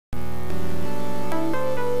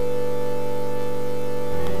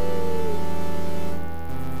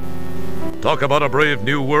Talk about a brave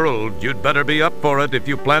new world. You'd better be up for it if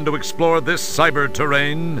you plan to explore this cyber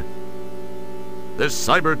terrain. This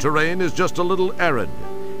cyber terrain is just a little arid.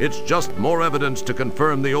 It's just more evidence to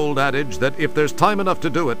confirm the old adage that if there's time enough to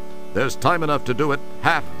do it, there's time enough to do it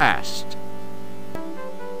half-assed.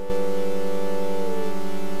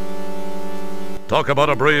 Talk about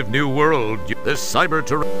a brave new world. This cyber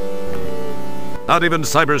terrain... Not even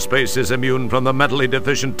cyberspace is immune from the mentally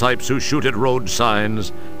deficient types who shoot at road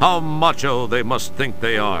signs. How macho they must think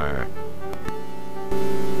they are.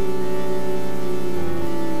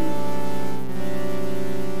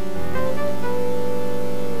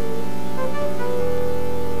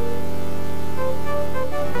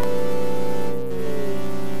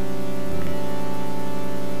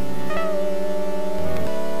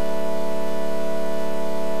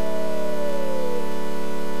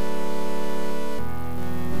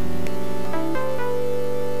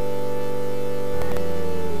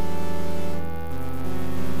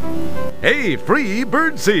 Hey, free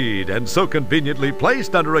birdseed, and so conveniently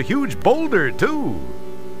placed under a huge boulder, too.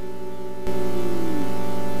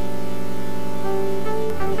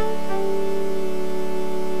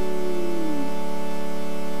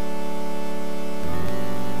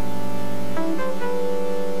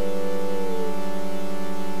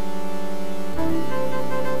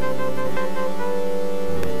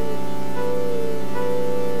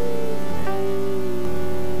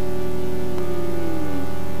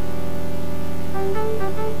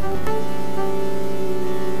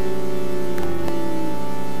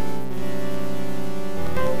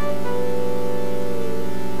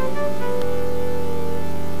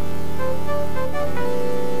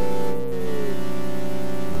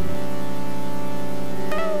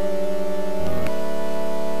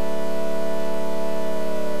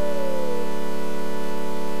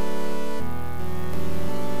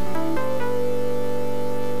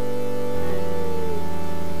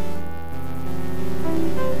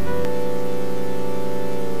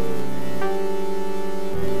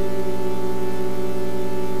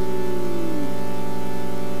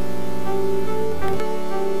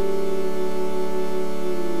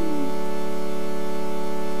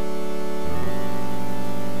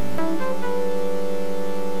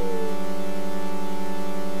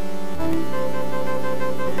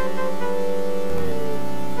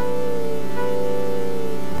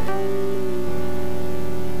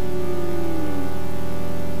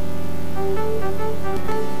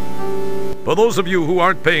 For those of you who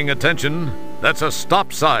aren't paying attention, that's a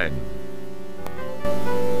stop sign.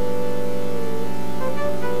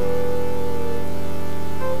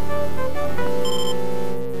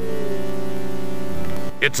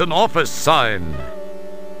 It's an office sign.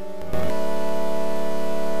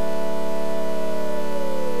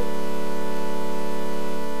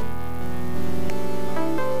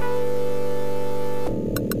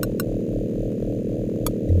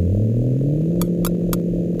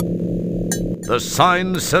 The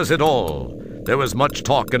sign says it all. There was much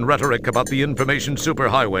talk and rhetoric about the information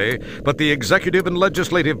superhighway, but the executive and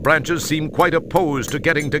legislative branches seem quite opposed to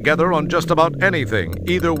getting together on just about anything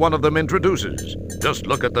either one of them introduces. Just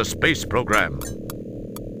look at the space program.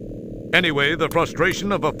 Anyway, the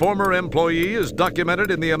frustration of a former employee is documented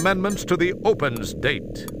in the amendments to the opens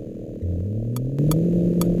date.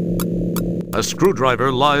 A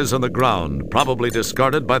screwdriver lies on the ground, probably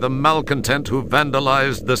discarded by the malcontent who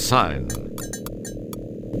vandalized the sign.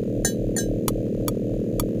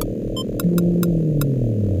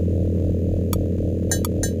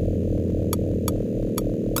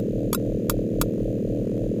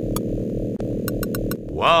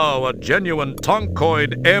 Wow, a genuine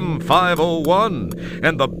Tonkoid M501,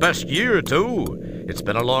 and the best year, too. It's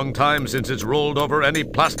been a long time since it's rolled over any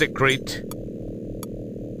plastic crate.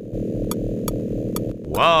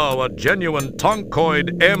 Wow, a genuine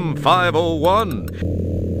Tonkoid M501.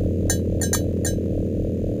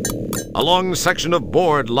 A long section of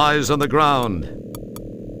board lies on the ground.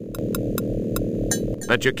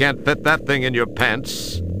 Bet you can't fit that thing in your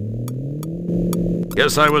pants.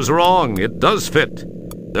 Guess I was wrong. It does fit.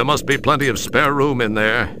 There must be plenty of spare room in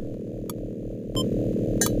there.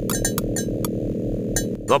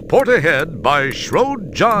 The Port Ahead by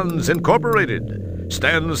Schroed Johns Incorporated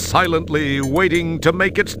stands silently waiting to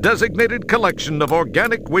make its designated collection of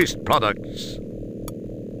organic waste products.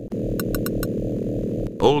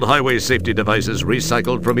 Old highway safety devices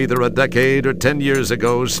recycled from either a decade or 10 years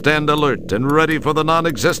ago stand alert and ready for the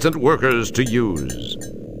non-existent workers to use.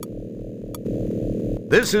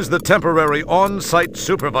 This is the temporary on-site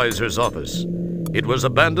supervisor's office. It was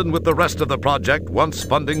abandoned with the rest of the project once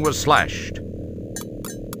funding was slashed.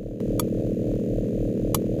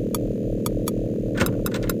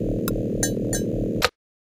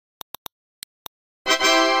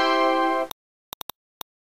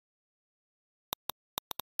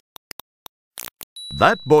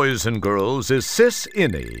 That, boys and girls, is Sis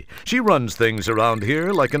Innie. She runs things around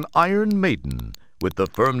here like an iron maiden, with the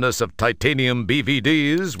firmness of titanium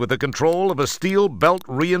BVDs, with the control of a steel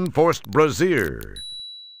belt-reinforced brassiere.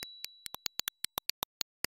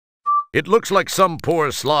 It looks like some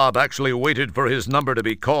poor slob actually waited for his number to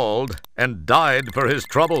be called and died for his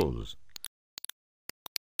troubles.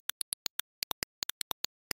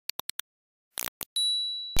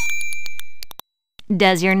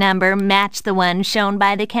 Does your number match the one shown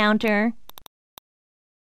by the counter?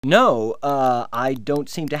 No, I don't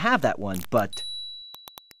seem to have that one, but...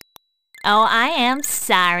 Oh, I am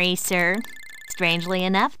sorry, sir. Strangely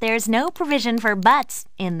enough, there's no provision for buts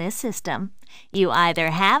in this system. You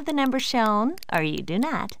either have the number shown or you do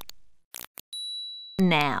not.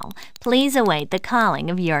 Now, please await the calling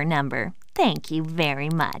of your number. Thank you very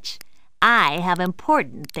much. I have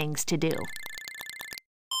important things to do.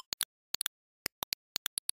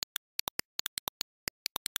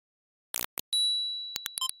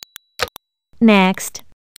 Next.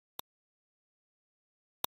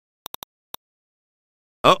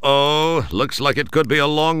 Uh-oh, looks like it could be a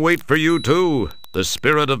long wait for you too. The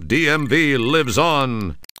spirit of DMV lives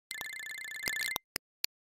on.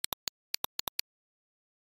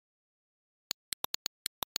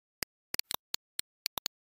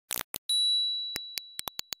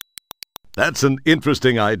 That's an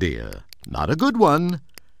interesting idea. Not a good one,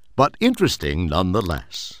 but interesting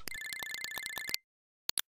nonetheless.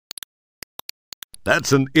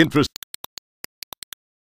 That's an interesting...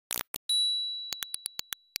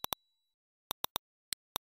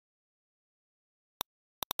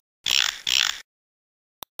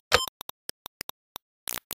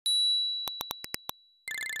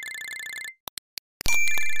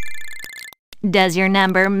 Does your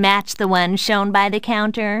number match the one shown by the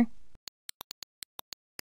counter?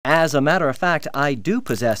 As a matter of fact, I do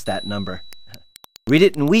possess that number. Read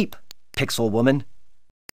it and weep, Pixel Woman.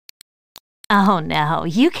 Oh, no,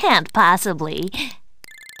 you can't possibly.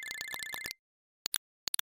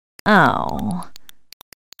 Oh.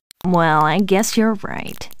 Well, I guess you're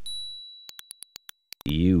right.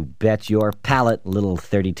 You bet your pallet, little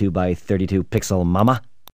 32 by 32 pixel mama.